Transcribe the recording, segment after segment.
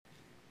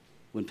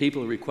When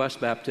people request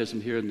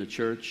baptism here in the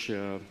church,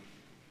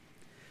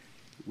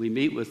 we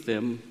meet with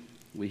them,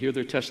 we hear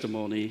their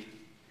testimony,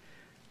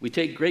 we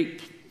take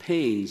great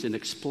pains in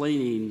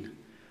explaining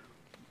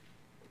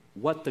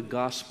what the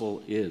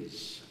gospel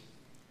is.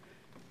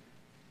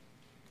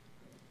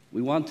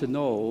 We want to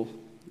know,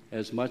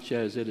 as much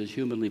as it is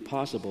humanly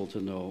possible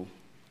to know,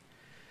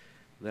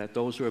 that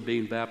those who are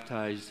being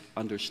baptized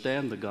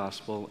understand the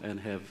gospel and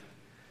have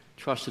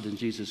trusted in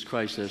Jesus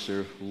Christ as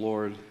their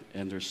Lord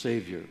and their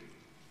Savior.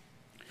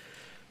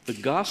 The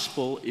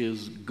gospel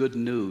is good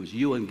news.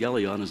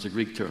 Euangelion is the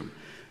Greek term.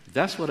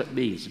 That's what it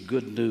means,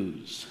 good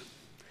news.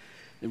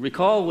 And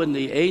recall when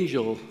the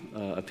angel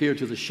appeared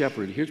to the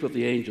shepherd, here's what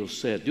the angel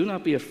said: "Do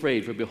not be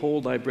afraid, for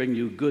behold, I bring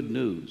you good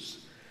news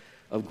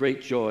of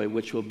great joy,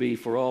 which will be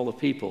for all the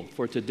people.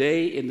 For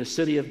today in the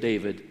city of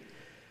David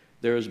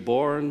there is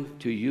born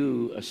to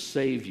you a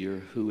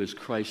Savior who is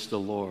Christ the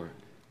Lord."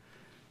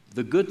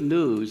 The good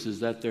news is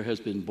that there has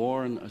been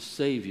born a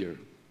Savior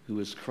who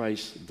is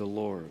Christ the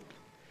Lord.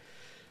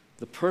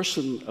 The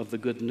person of the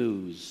good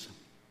news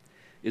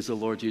is the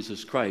Lord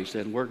Jesus Christ,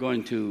 and we're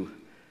going to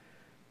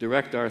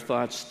direct our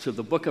thoughts to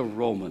the book of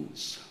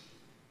Romans.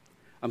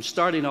 I'm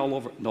starting all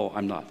over. No,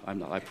 I'm not.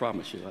 I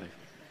promise you.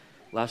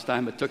 Last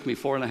time it took me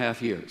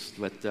 4.5 years,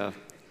 but it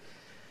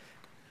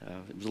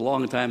was a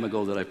long time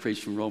ago that I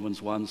preached from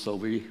Romans 1, so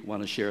we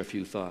want to share a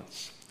few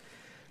thoughts.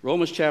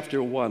 Romans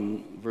chapter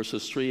 1,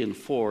 verses 3 and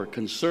 4,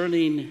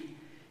 concerning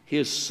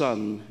his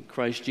Son,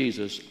 Christ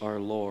Jesus, our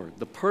Lord.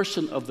 The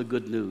person of the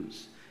good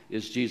news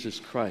is Jesus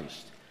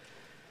Christ.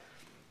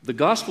 The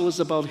gospel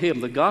is about him.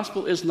 The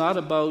gospel is not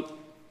about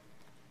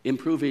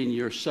improving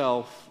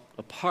yourself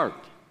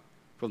apart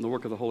from the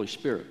work of the Holy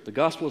Spirit. The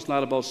gospel is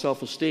not about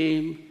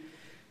self-esteem.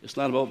 It's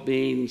not about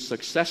being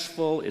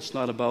successful. It's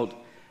not about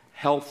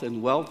health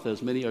and wealth,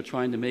 as many are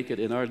trying to make it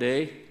in our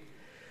day.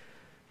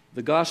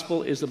 The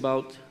gospel is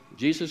about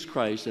Jesus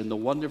Christ and the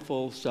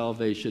wonderful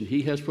salvation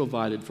he has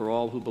provided for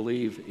all who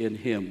believe in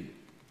him.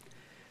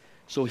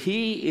 So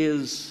he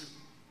is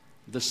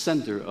the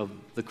center of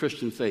the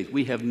Christian faith.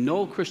 We have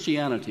no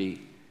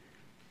Christianity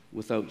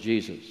without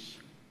Jesus.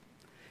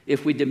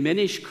 If we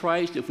diminish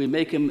Christ, if we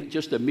make him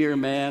just a mere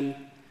man,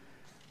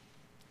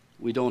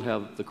 we don't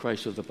have the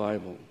Christ of the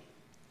Bible.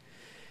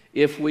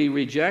 If we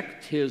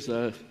reject his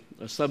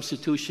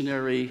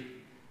substitutionary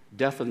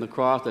death on the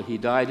cross, that he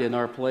died in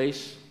our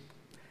place,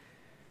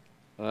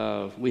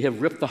 we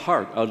have ripped the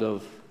heart out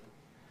of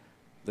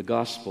the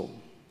gospel.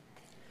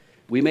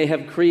 We may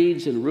have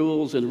creeds and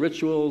rules and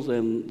rituals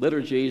and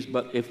liturgies,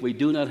 but if we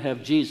do not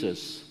have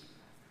Jesus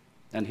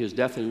and his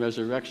death and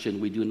resurrection,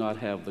 we do not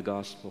have the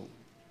gospel.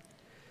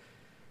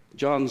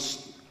 John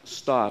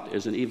Stott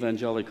is an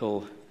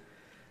evangelical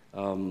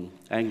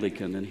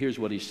Anglican, and here's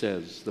what he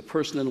says: "The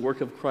person and work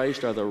of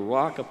Christ are the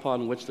rock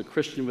upon which the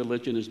Christian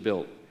religion is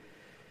built.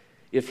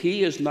 If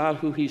he is not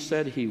who he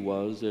said he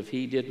was, if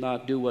he did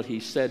not do what he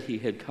said he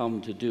had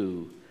come to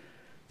do,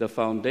 the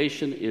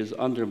foundation is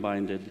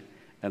undermined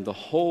and the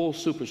whole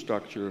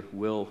superstructure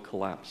will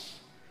collapse.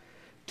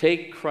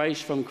 Take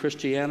Christ from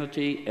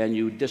Christianity and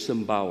you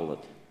disembowel it.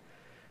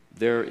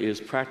 There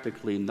is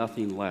practically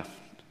nothing left.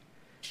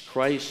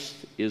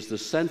 Christ is the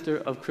center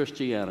of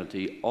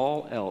Christianity.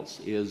 All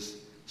else is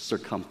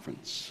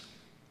circumference."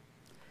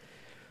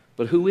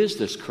 But who is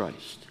this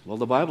Christ? Well,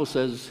 the Bible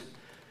says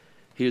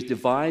he is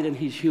divine and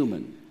he's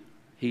human.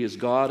 He is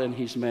God and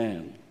he's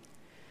man.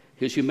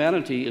 His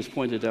humanity is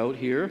pointed out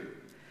here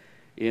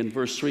in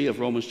verse 3 of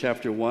Romans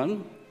chapter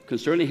 1,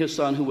 concerning his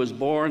Son who was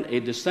born a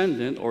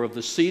descendant or of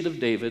the seed of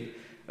David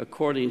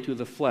according to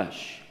the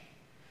flesh.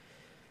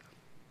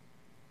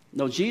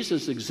 Now,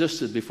 Jesus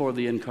existed before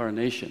the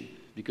incarnation,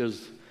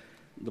 because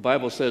the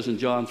Bible says in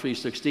John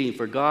 3:16,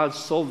 "For God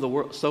so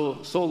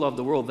loved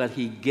the world that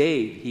he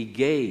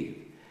gave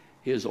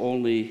his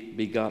only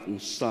begotten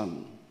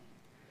Son."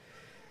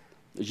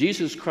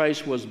 Jesus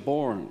Christ was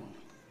born,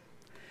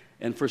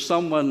 and for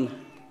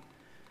someone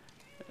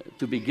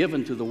to be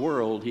given to the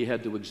world, he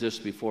had to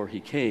exist before he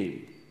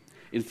came.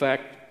 In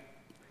fact,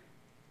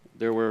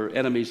 there were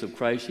enemies of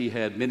Christ. He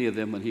had many of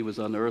them when he was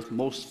on earth,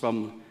 most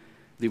from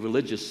the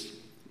religious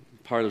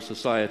part of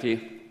society.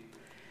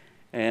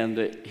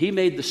 And he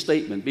made the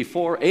statement,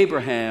 "Before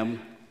Abraham,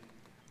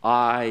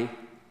 I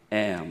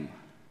am."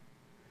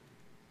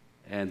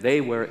 And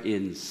they were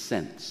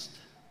incensed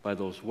by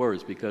those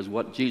words, because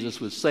what Jesus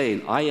was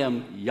saying, "I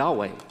am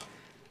Yahweh,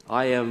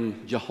 I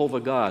am Jehovah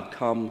God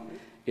come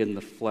in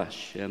the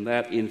flesh." And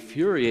that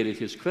infuriated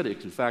his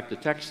critics. In fact, the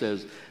text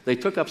says they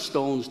took up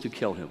stones to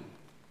kill him.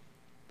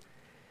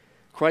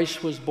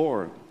 Christ was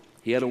born.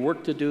 He had a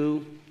work to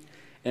do,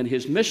 and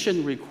his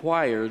mission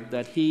required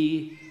that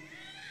he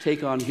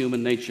take on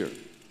human nature.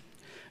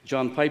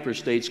 John Piper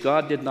states,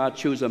 "God did not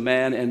choose a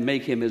man and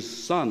make him his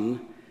son.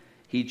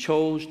 He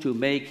chose to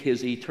make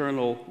his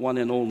eternal one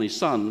and only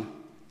Son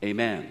a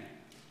man."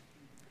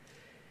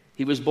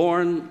 He was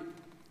born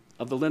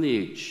of the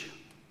lineage,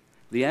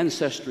 the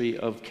ancestry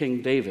of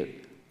King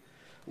David.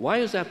 Why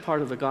is that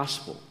part of the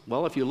gospel?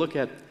 Well, if you look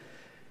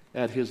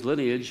at his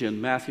lineage in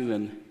Matthew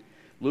and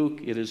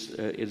Luke, it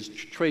is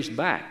traced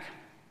back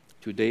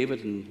to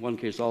David, in one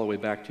case all the way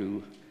back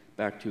to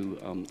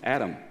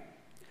Adam.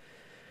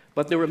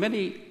 But there were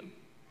many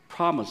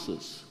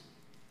promises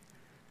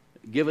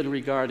given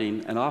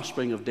regarding an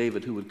offspring of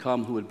David who would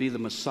come, who would be the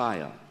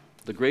Messiah,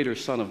 the greater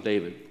son of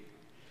David.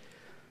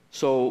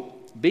 So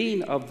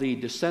being of the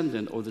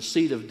descendant or the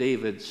seed of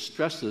David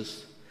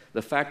stresses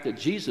the fact that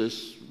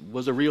Jesus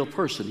was a real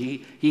person.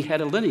 He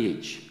had a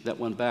lineage that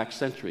went back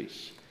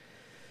centuries.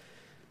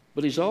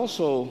 But he's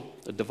also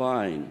a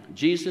divine.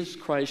 Jesus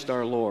Christ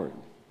our Lord.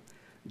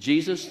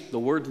 Jesus, the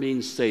word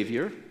means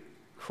Savior.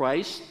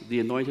 Christ, the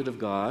anointed of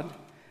God.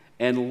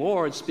 And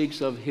Lord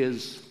speaks of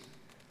his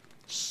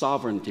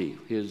sovereignty,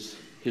 his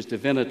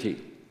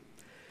divinity.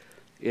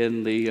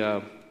 In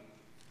the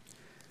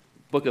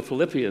book of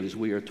Philippians,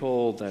 we are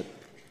told that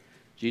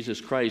Jesus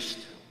Christ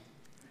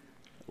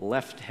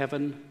left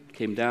heaven,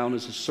 came down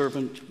as a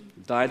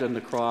servant, died on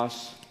the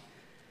cross.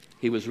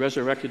 He was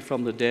resurrected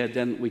from the dead.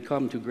 Then we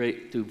come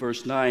to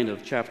verse 9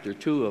 of chapter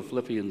 2 of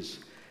Philippians.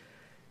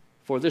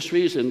 For this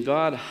reason,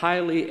 God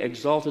highly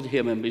exalted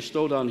him and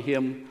bestowed on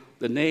him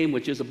the name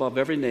which is above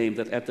every name,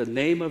 that at the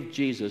name of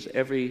Jesus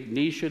every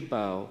knee should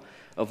bow,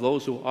 of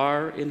those who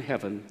are in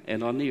heaven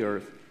and on the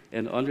earth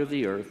and under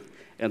the earth,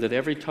 and that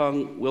every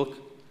tongue will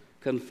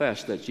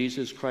confess that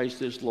Jesus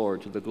Christ is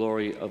Lord, to the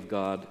glory of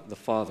God the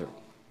Father.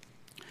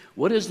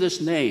 What is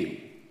this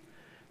name?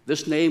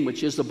 This name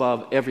which is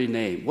above every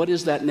name. What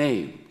is that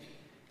name?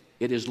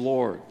 It is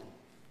Lord.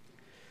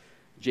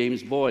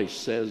 James Boyce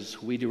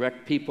says, we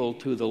direct people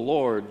to the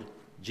Lord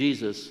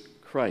Jesus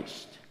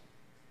Christ.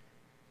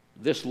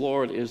 This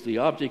Lord is the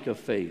object of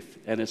faith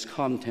and its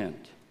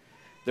content.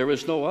 There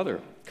is no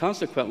other.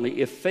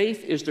 Consequently, if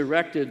faith is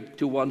directed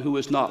to one who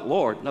is not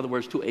Lord, in other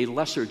words, to a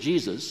lesser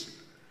Jesus,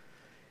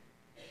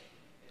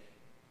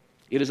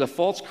 it is a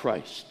false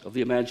Christ of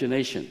the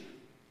imagination.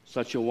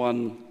 Such a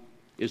one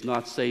is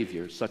not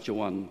Savior. Such a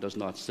one does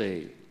not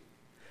save.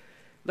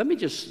 Let me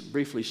just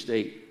briefly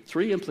state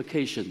four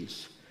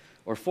implications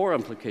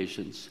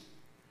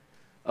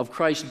of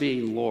Christ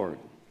being Lord.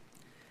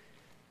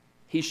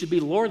 He should be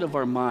Lord of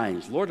our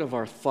minds, Lord of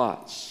our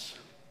thoughts.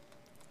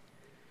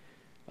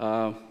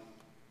 Do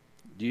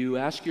you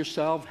ask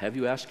yourself, have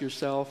you asked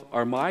yourself,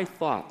 are my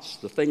thoughts,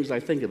 the things I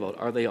think about,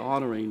 are they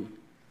honoring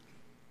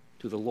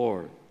to the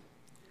Lord?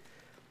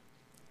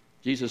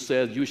 Jesus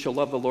said, you shall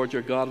love the Lord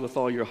your God with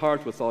all your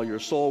heart, with all your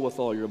soul, with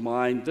all your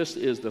mind. This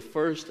is the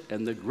first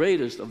and the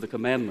greatest of the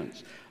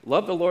commandments.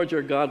 Love the Lord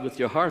your God with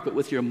your heart, but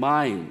with your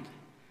mind,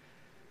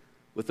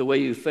 with the way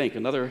you think.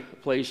 Another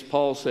place,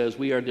 Paul says,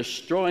 we are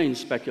destroying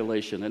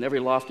speculation and every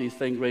lofty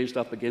thing raised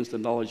up against the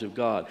knowledge of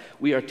God.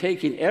 We are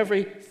taking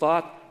every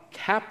thought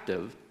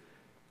captive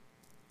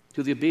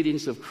to the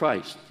obedience of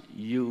Christ.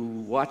 You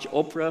watch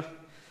Oprah.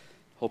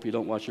 Hope you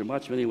don't watch her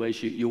much. But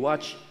anyways, you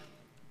watch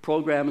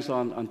programs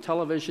on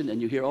television,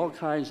 and you hear all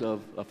kinds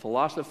of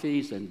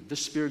philosophies and this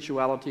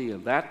spirituality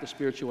and that the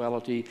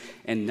spirituality,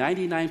 and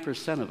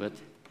 99% of it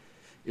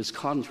is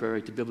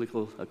contrary to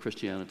biblical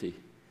Christianity.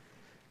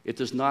 It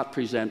does not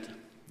present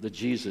the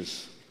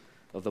Jesus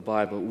of the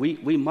Bible.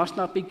 We must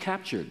not be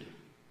captured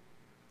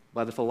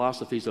by the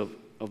philosophies of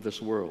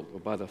this world or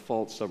by the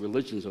false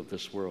religions of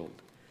this world.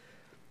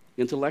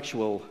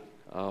 Intellectual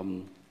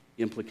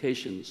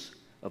implications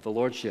of the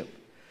Lordship.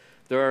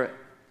 There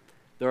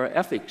are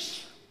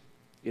ethics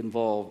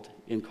involved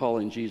in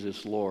calling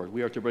Jesus Lord.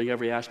 We are to bring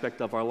every aspect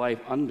of our life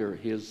under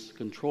his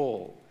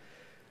control.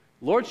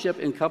 Lordship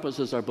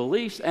encompasses our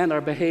beliefs and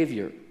our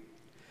behavior.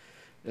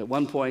 At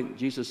one point,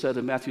 Jesus said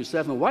in Matthew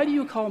 7, why do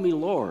you call me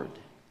Lord?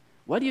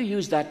 Why do you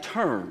use that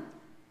term?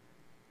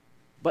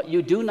 But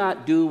you do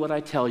not do what I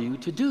tell you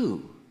to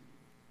do.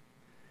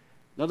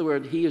 In other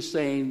words, he is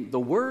saying the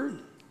word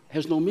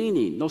has no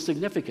meaning, no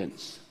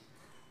significance.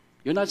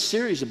 You're not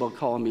serious about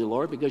calling me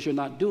Lord because you're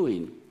not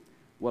doing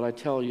what I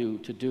tell you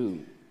to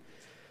do.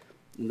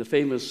 In the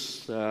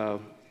famous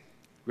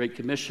Great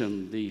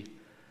Commission, the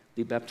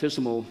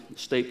baptismal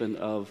statement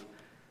of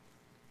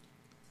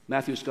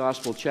Matthew's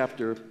Gospel,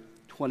 chapter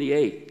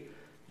 28,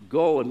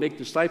 go and make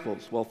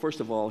disciples. Well,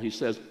 first of all, he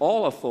says,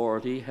 all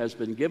authority has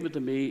been given to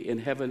me in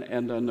heaven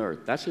and on earth.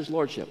 That's his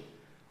lordship.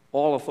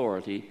 All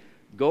authority.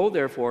 Go,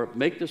 therefore,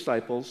 make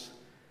disciples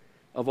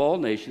of all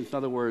nations. In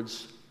other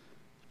words,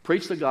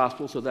 preach the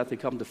gospel so that they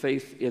come to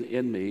faith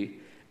in me.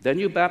 Then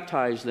you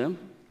baptize them,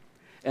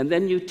 and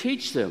then you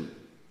teach them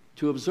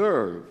to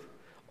observe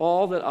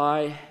all that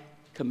I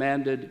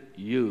commanded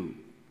you.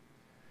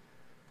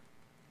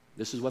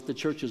 This is what the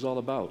church is all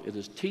about. It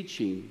is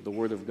teaching the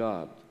Word of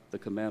God, the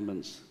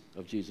commandments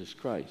of Jesus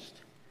Christ.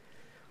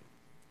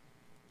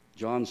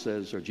 John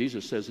says, or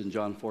Jesus says in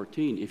John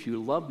 14, if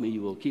you love me,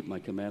 you will keep my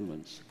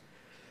commandments.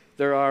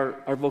 There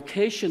are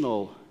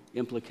vocational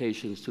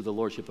implications to the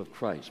Lordship of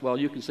Christ. Well,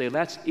 you can say,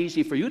 that's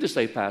easy for you to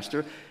say,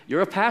 Pastor.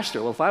 You're a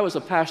pastor. Well, if I was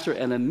a pastor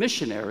and a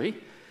missionary,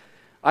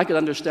 I could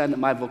understand that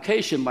my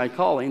vocation, my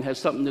calling, has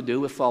something to do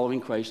with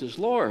following Christ as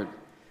Lord.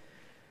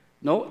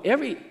 No,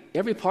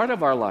 every part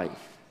of our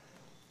life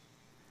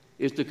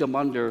is to come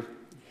under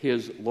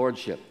his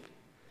lordship.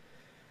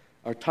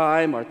 Our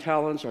time, our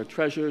talents, our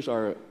treasures,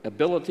 our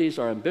abilities,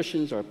 our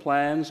ambitions, our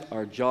plans,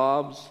 our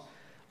jobs,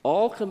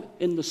 all come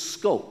in the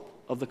scope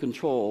of the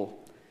control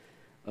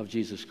of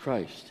Jesus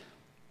Christ.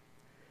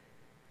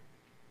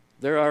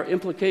 There are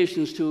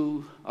implications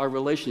to our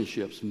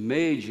relationships,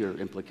 major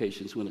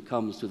implications when it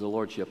comes to the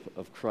lordship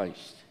of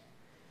Christ.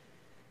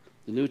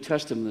 The New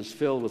Testament is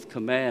filled with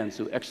commands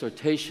and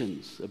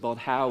exhortations about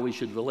how we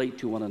should relate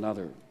to one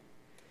another.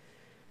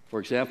 For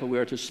example, we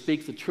are to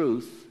speak the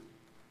truth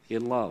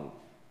in love.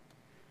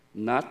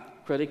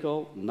 Not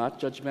critical,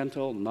 not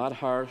judgmental, not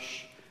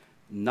harsh,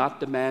 not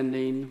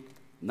demanding,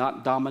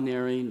 not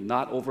domineering,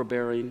 not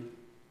overbearing.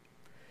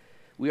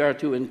 We are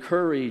to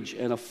encourage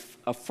and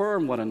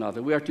affirm one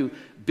another. We are to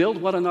build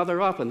one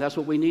another up, and that's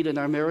what we need in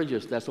our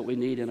marriages. That's what we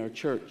need in our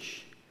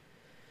church.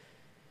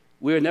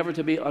 We are never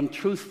to be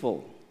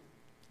untruthful,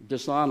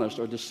 dishonest,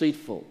 or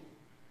deceitful.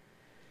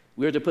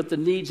 We are to put the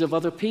needs of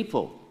other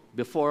people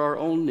before our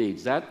own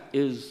needs. That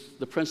is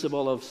the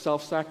principle of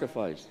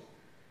self-sacrifice,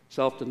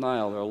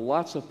 self-denial. There are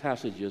lots of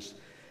passages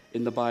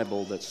in the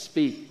Bible that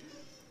speak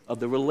of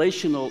the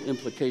relational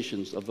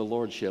implications of the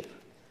lordship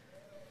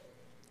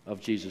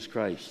of Jesus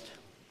Christ.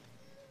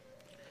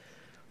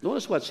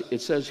 Notice what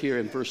it says here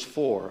in verse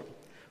 4,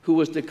 who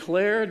was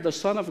declared the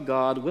Son of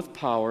God with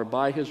power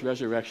by his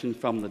resurrection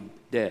from the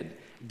dead.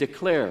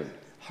 Declared,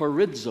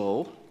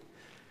 horizo.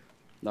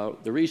 Now,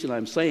 the reason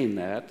I'm saying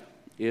that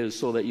is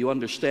so that you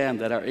understand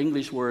that our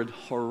English word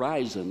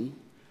horizon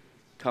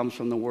comes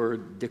from the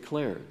word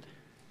declared.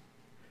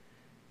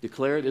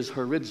 Declared is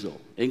horizo.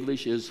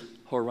 English is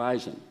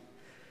horizon.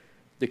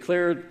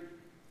 Declared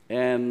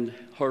and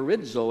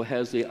horizo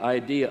has the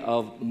idea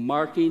of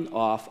marking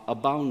off a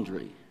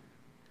boundary.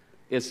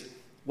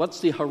 What's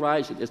the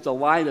horizon? It's the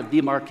line of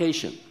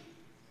demarcation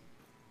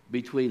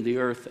between the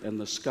earth and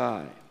the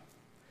sky.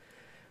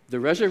 The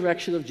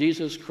resurrection of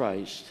Jesus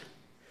Christ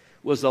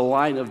was the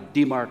line of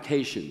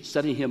demarcation,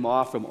 setting him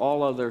off from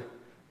all other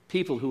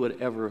people who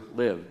had ever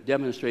lived,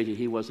 demonstrating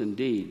he was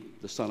indeed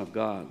the Son of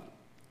God.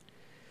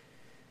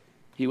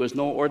 He was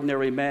no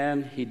ordinary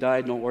man. He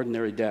died no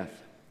ordinary death.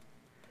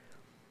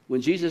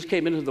 When Jesus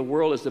came into the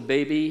world as a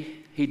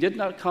baby, he did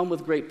not come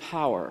with great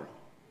power.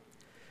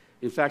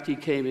 In fact, he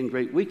came in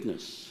great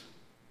weakness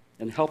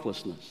and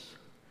helplessness.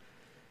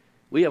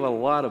 We have a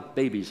lot of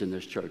babies in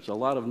this church, a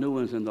lot of new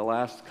ones in the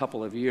last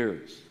couple of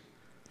years.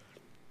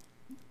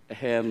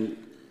 And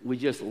we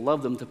just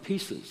love them to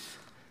pieces.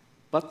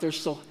 But they're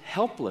so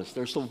helpless,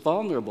 they're so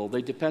vulnerable.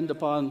 They depend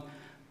upon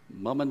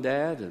mom and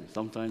dad and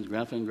sometimes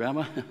grandpa and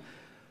grandma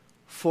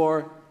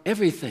for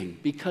everything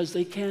because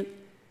they can't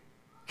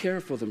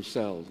care for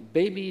themselves.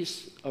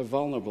 Babies are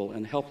vulnerable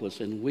and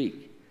helpless and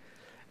weak.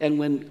 And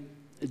when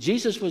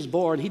Jesus was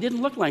born, he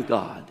didn't look like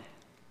God.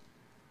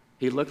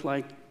 He looked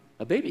like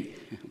a baby.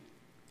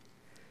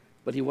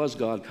 But he was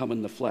God come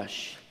in the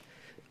flesh.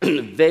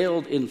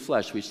 Veiled in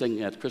flesh, we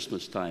sing at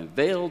Christmas time.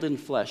 Veiled in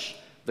flesh,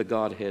 the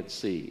Godhead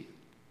see.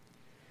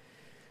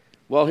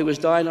 While he was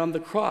dying on the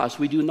cross,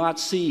 we do not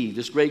see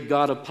this great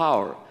God of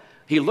power.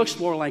 He looks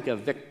more like a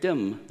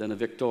victim than a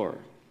victor.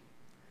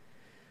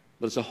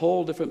 But it's a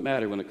whole different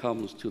matter when it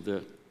comes to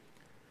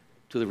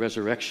the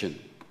resurrection.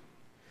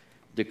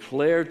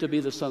 Declared to be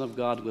the Son of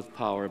God with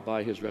power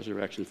by his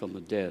resurrection from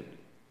the dead.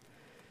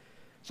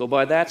 So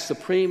by that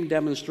supreme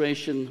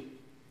demonstration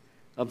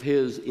of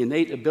his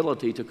innate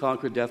ability to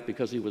conquer death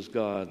because he was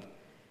God,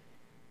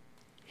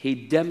 he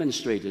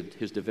demonstrated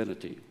his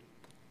divinity.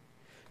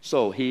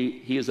 So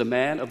he is a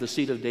man of the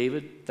seed of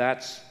David.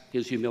 That's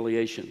his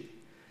humiliation.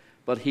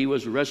 But he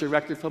was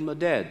resurrected from the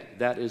dead.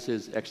 That is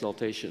his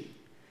exaltation.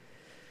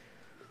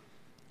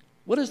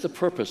 What is the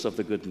purpose of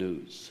the good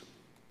news?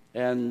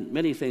 And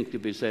many things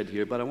could be said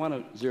here, but I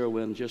want to zero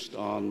in just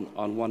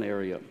on one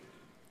area.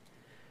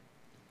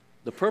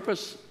 The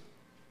purpose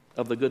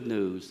of the good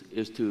news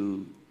is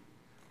to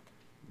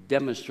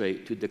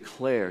demonstrate, to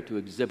declare, to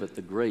exhibit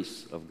the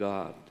grace of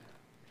God.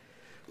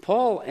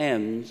 Paul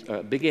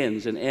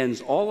begins and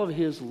ends all of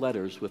his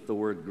letters with the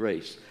word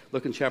grace.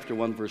 Look in chapter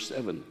 1, verse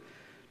 7.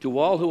 To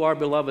all who are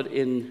beloved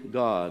in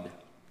God,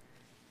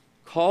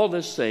 called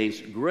as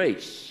saints,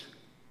 grace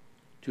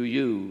to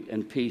you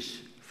and peace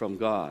from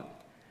God.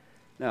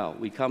 Now,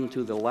 we come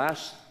to the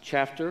last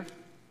chapter,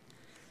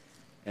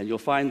 and you'll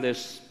find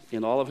this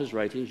in all of his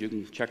writings. You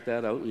can check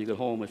that out when you get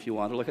home if you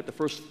want to. Look at the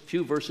first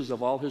few verses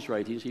of all his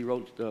writings. He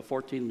wrote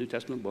 14 New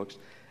Testament books,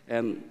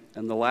 and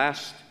the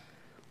last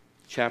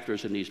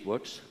chapters in these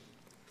books.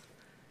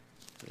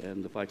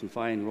 And if I can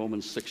find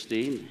Romans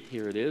 16,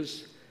 here it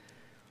is.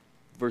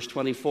 Verse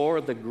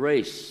 24, the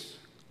grace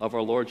of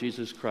our Lord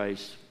Jesus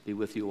Christ be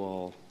with you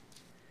all.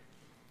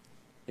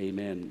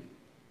 Amen.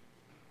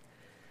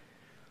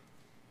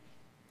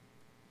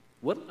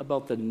 What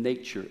about the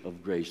nature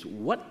of grace?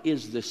 What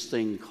is this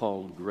thing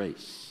called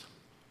grace?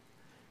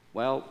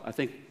 Well, I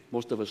think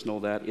most of us know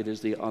that. It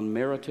is the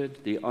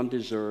unmerited, the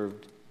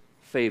undeserved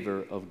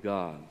favor of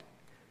God.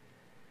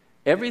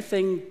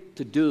 Everything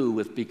to do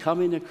with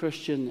becoming a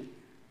Christian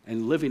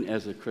and living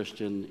as a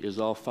Christian is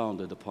all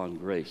founded upon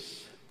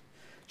grace.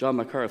 John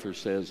MacArthur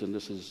says, and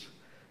this is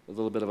a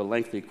little bit of a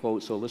lengthy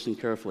quote, so listen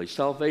carefully.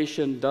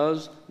 Salvation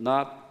does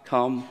not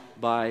come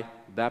by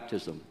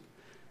baptism.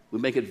 We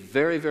make it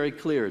very, very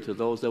clear to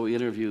those that we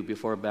interview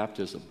before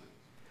baptism.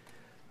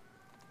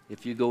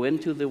 If you go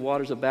into the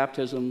waters of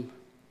baptism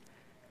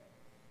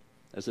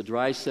as a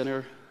dry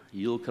sinner,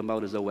 you'll come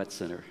out as a wet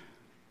sinner,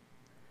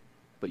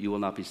 but you will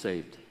not be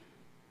saved.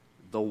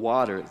 The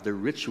water, the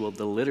ritual,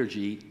 the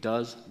liturgy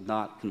does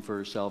not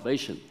confer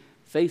salvation.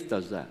 Faith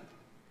does that.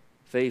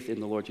 Faith in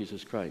the Lord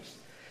Jesus Christ.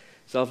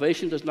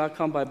 Salvation does not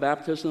come by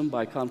baptism,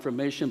 by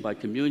confirmation, by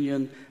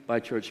communion, by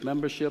church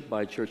membership,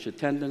 by church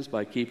attendance,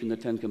 by keeping the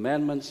Ten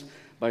Commandments,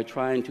 by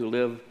trying to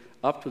live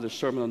up to the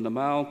Sermon on the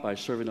Mount, by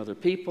serving other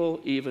people,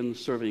 even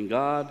serving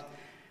God.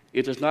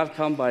 It does not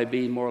come by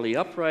being morally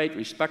upright,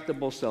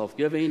 respectable,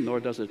 self-giving, nor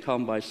does it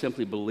come by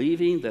simply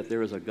believing that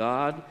there is a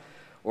God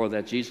or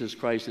that Jesus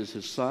Christ is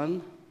his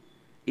Son.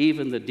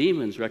 Even the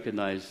demons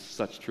recognize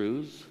such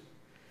truths.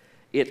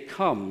 It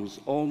comes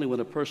only when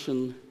a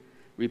person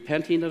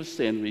repenting of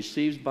sin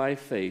receives by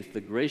faith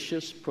the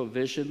gracious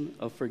provision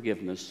of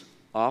forgiveness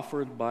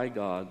offered by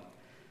God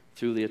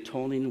through the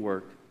atoning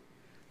work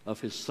of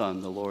his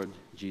Son, the Lord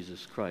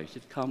Jesus Christ.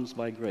 It comes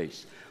by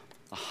grace.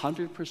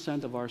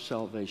 100% of our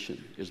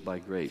salvation is by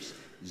grace,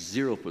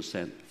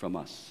 0% from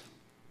us.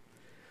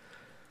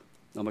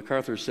 Now,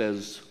 MacArthur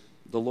says,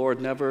 the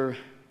Lord never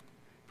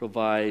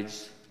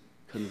provides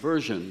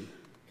conversion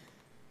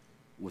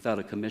without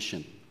a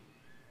commission.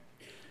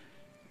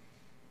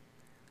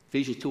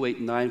 Ephesians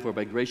 2:8-9, for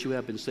by grace you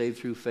have been saved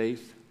through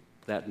faith,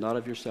 that not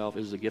of yourself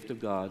is the gift of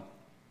God,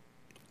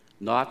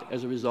 not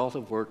as a result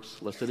of works,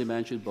 lest any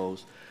man should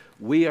boast.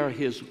 We are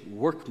his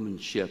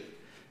workmanship,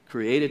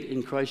 created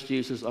in Christ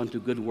Jesus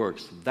unto good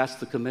works. That's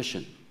the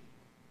commission.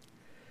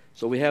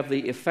 So we have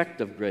the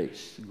effect of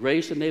grace.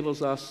 Grace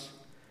enables us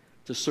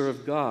to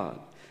serve God.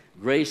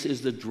 Grace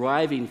is the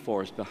driving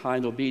force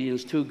behind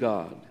obedience to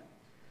God.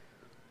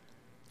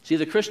 See,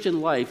 the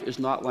Christian life is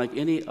not like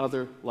any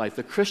other life.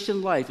 The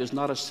Christian life is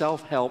not a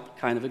self-help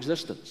kind of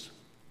existence.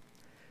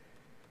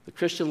 The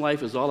Christian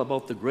life is all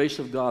about the grace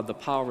of God, the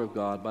power of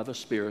God by the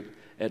Spirit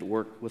at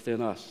work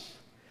within us.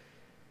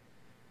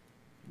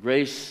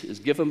 Grace is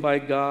given by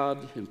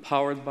God,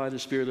 empowered by the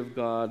Spirit of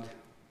God.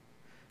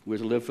 We're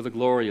to live for the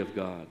glory of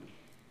God.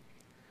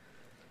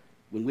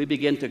 When we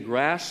begin to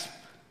grasp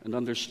and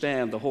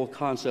understand the whole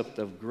concept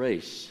of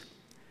grace,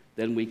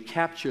 then we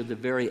capture the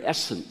very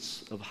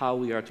essence of how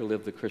we are to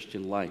live the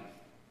Christian life.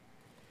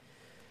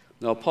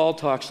 Now, Paul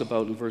talks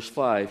about in verse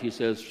 5, he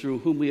says, through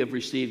whom we have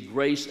received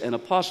grace and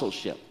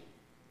apostleship.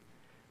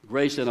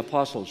 Grace and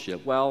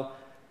apostleship. Well,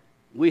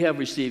 we have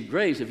received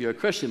grace if you're a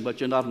Christian, but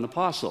you're not an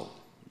apostle.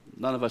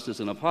 None of us is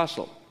an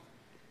apostle.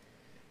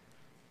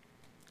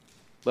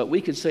 But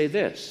we can say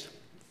this,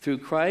 through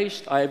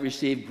Christ I have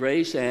received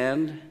grace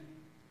and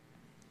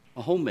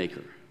a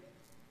homemaker.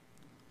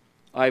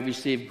 I've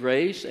received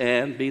grace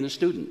and being a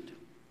student.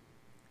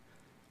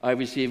 I've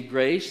received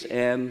grace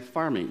and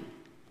farming.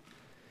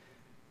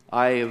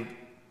 I have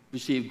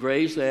received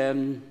grace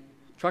and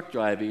truck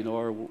driving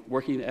or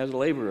working as a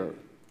laborer.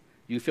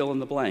 You fill in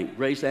the blank,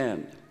 grace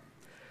and.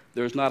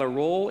 There's not a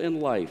role in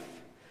life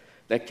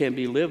that can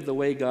be lived the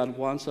way God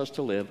wants us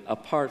to live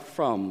apart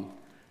from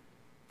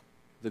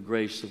the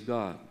grace of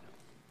God.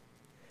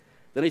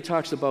 Then he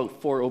talks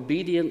about for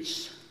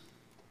obedience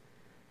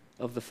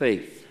of the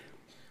faith.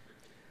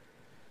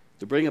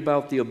 To bring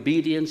about the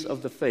obedience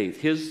of the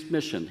faith. His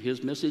mission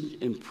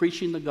in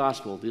preaching the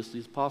gospel, this the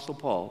Apostle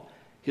Paul,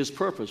 his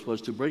purpose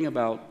was to bring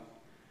about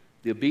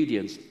the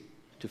obedience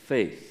to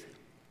faith.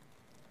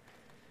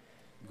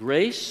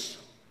 Grace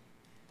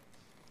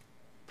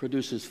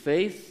produces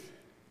faith,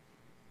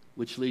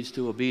 which leads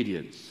to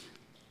obedience.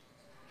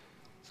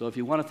 So if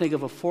you want to think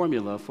of a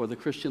formula for the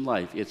Christian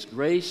life, it's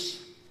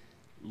grace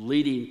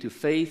leading to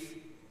faith,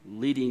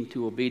 leading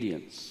to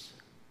obedience.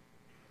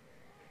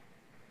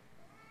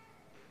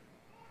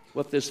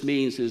 What this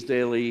means is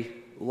daily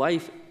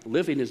life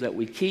living is that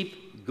we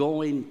keep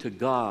going to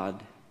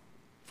God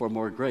for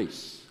more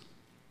grace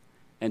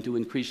and to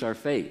increase our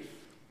faith,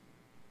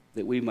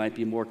 that we might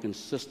be more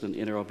consistent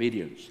in our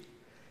obedience.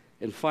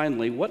 And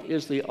finally, what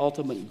is the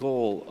ultimate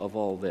goal of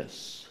all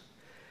this?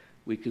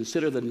 We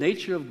consider the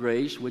nature of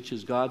grace, which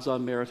is God's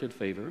unmerited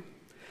favor.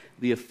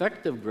 The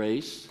effect of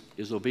grace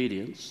is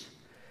obedience.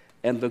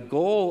 And the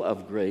goal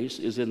of grace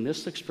is in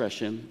this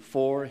expression,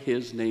 for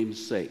his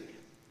name's sake.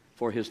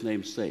 For his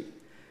name's sake.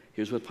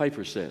 Here's what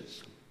Piper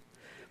says.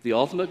 The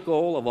ultimate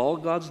goal of all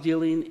God's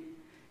dealing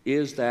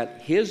is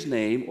that his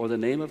name, or the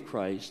name of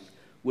Christ,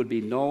 would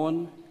be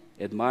known,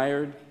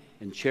 admired,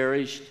 and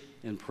cherished,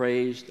 and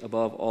praised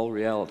above all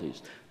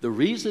realities. The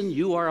reason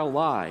you are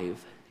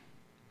alive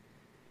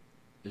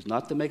is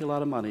not to make a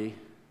lot of money,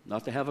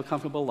 not to have a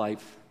comfortable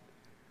life.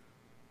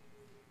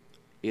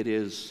 It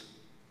is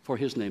for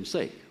his name's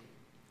sake.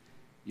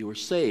 You were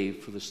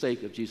saved for the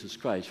sake of Jesus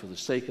Christ, for the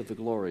sake of the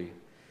glory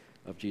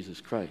of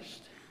Jesus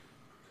Christ.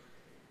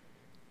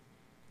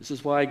 This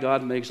is why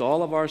God makes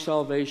all of our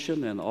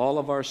salvation and all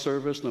of our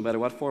service, no matter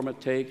what form it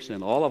takes,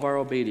 and all of our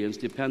obedience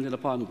dependent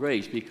upon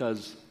grace,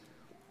 because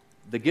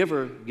The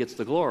giver gets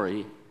the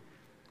glory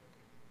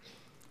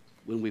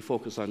when we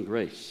focus on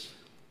grace.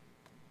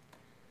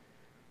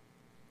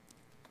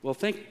 Well,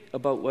 think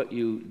about what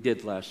you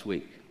did last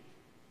week.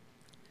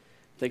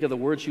 Think of the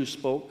words you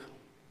spoke,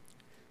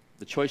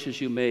 the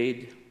choices you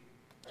made.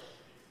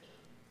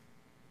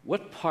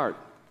 What part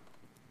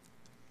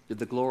did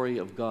the glory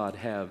of God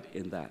have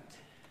in that?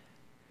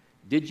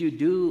 Did you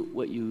do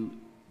what you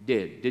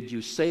did? Did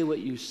you say what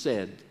you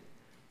said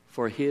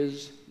for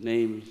His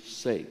name's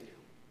sake?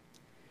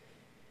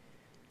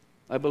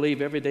 I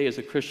believe every day as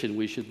a Christian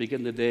we should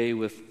begin the day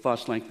with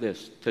thoughts like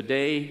this.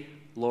 Today,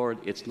 Lord,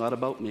 it's not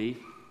about me.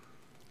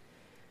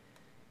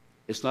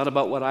 It's not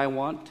about what I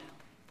want.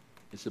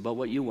 It's about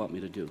what you want me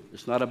to do.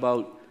 It's not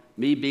about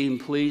me being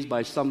pleased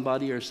by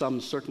somebody or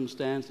some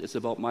circumstance. It's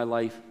about my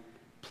life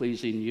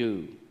pleasing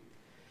you.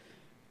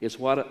 It's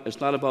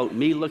not about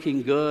me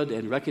looking good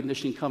and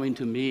recognition coming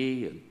to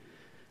me and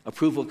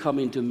approval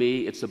coming to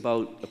me. It's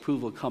about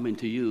approval coming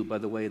to you by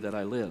the way that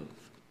I live.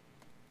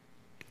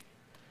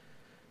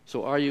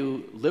 So are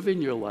you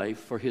living your life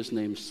for His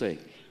name's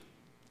sake?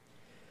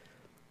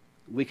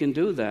 We can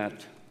do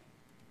that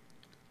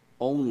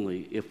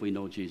only if we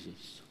know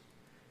Jesus.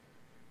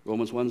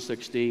 Romans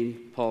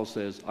 1:16, Paul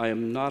says, I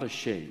am not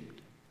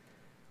ashamed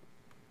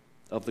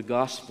of the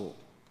gospel,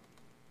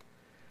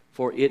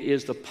 for it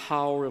is the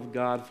power of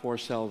God for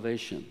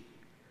salvation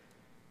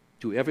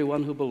to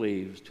everyone who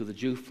believes, to the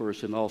Jew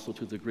first and also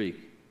to the Greek.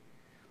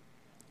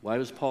 Why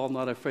was Paul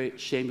not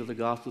ashamed of the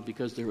gospel?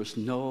 Because there was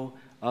no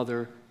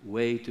other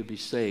way to be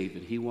saved,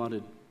 and he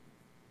wanted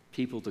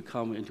people to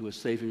come into a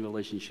saving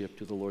relationship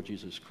to the Lord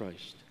Jesus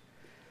Christ.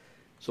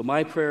 So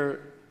my prayer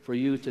for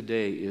you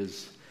today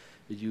is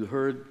that you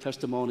heard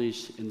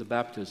testimonies in the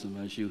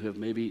baptism as you have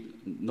maybe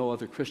no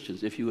other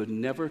Christians. If you had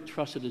never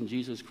trusted in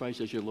Jesus Christ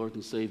as your Lord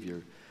and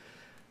Savior,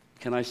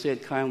 can I say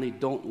it kindly,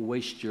 don't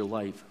waste your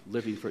life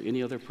living for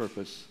any other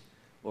purpose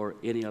or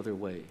any other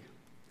way.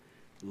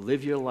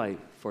 Live your life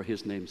for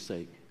His name's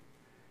sake.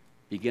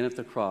 Begin at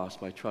the cross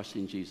by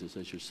trusting Jesus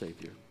as your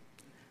Savior.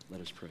 Let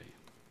us pray.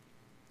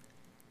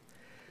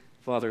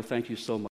 Father, thank you so much.